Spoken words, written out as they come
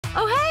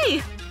Oh,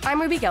 hey!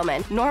 I'm Ruby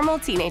Gilman, normal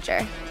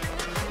teenager.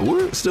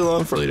 We're still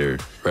on for later,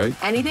 right?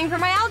 Anything for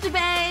my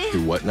algebra.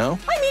 Do what now?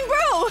 I mean,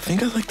 bro! I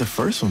think I like the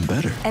first one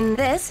better. And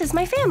this is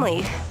my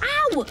family.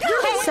 Ow!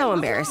 So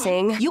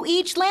embarrassing. You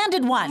each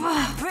landed one.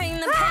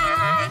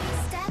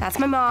 That's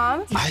my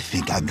mom, I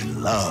think I'm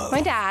in love.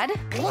 my dad,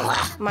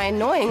 my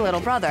annoying little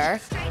brother,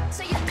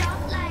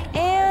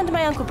 and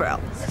my Uncle Bro.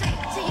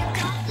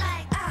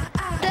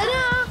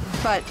 Ta-da!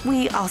 But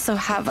we also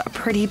have a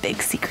pretty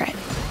big secret.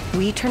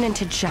 We turn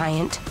into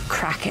giant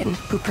kraken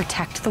who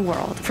protect the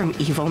world from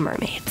evil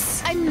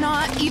mermaids. I'm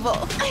not evil.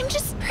 I'm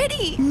just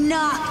pretty.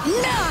 Knock,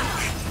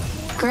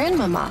 knock!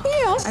 Grandmama,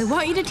 I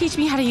want you to teach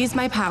me how to use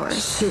my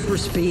powers. Super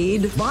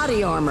speed,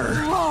 body armor.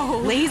 Whoa!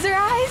 Laser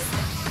eyes?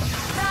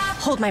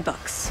 Hold my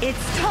books.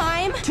 It's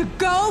time to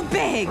go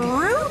big.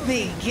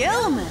 Ruby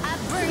Gilman.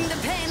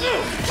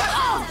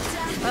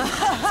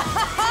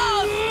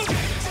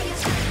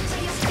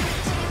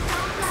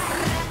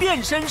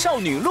 变身少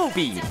女露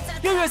比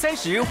，6月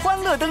30日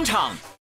欢乐登场。